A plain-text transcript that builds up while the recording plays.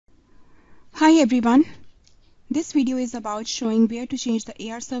Hi everyone, this video is about showing where to change the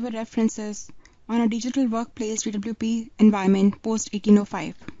AR server references on a digital workplace DWP environment post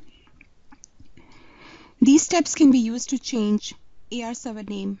 1805. These steps can be used to change AR server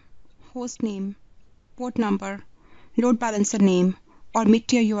name, host name, port number, load balancer name, or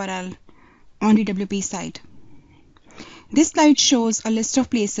mid-tier URL on DWP side. This slide shows a list of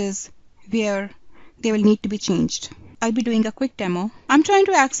places where they will need to be changed. I'll be doing a quick demo. I'm trying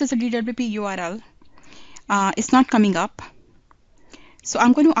to access a DWP URL. It's not coming up. So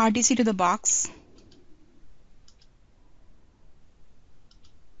I'm going to RDC to the box.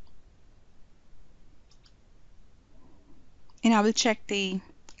 And I will check the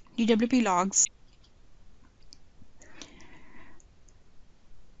DWP logs.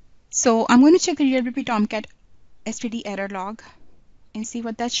 So I'm going to check the DWP Tomcat std error log and see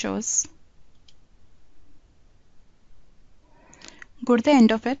what that shows. Go to the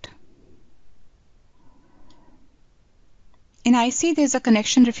end of it. And I see there's a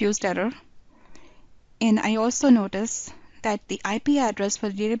connection refused error. And I also notice that the IP address for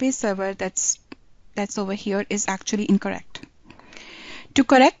the database server that's over here is actually incorrect. To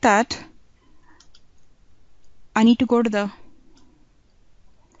correct that, I need to go to the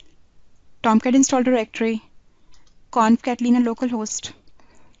Tomcat install directory, conf catalina localhost,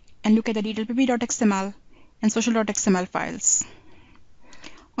 and look at the dwp.xml and social.xml files.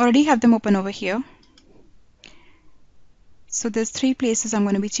 Already have them open over here. So there's 3 places I'm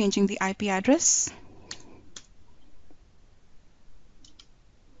going to be changing the IP address.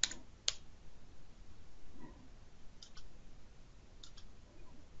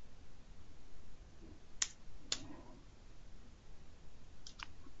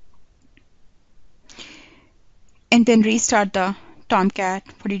 And then restart the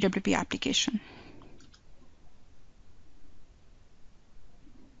Tomcat for DWP application.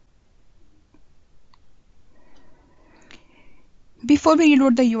 Before we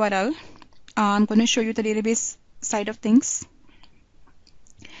reload the URL, I'm going to show you the database side of things.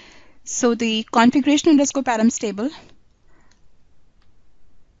 So the configuration_params table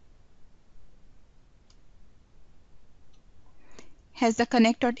has the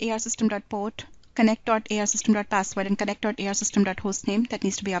connect.arsystem.port, connect.arsystem.password, and connect.arsystem.hostname that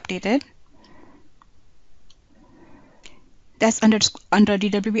needs to be updated. That's under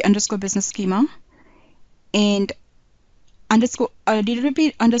DWP_business schema. And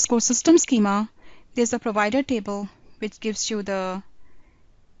DWP_system schema, there's a provider table which gives you the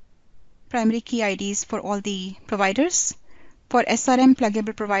primary key IDs for all the providers. For SRM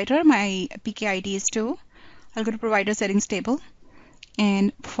pluggable provider, my PK ID is 2. I'll go to provider settings table.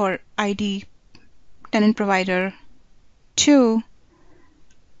 And for ID tenant provider 2,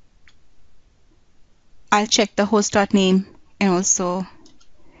 I'll check the host.name and also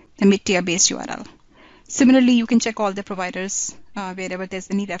the mid-tier base URL. Similarly, you can check all the providers wherever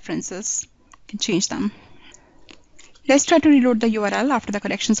there's any references. You can change them. Let's try to reload the URL after the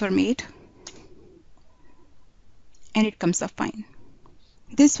corrections were made. And it comes up fine.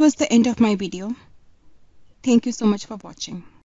 This was the end of my video. Thank you so much for watching.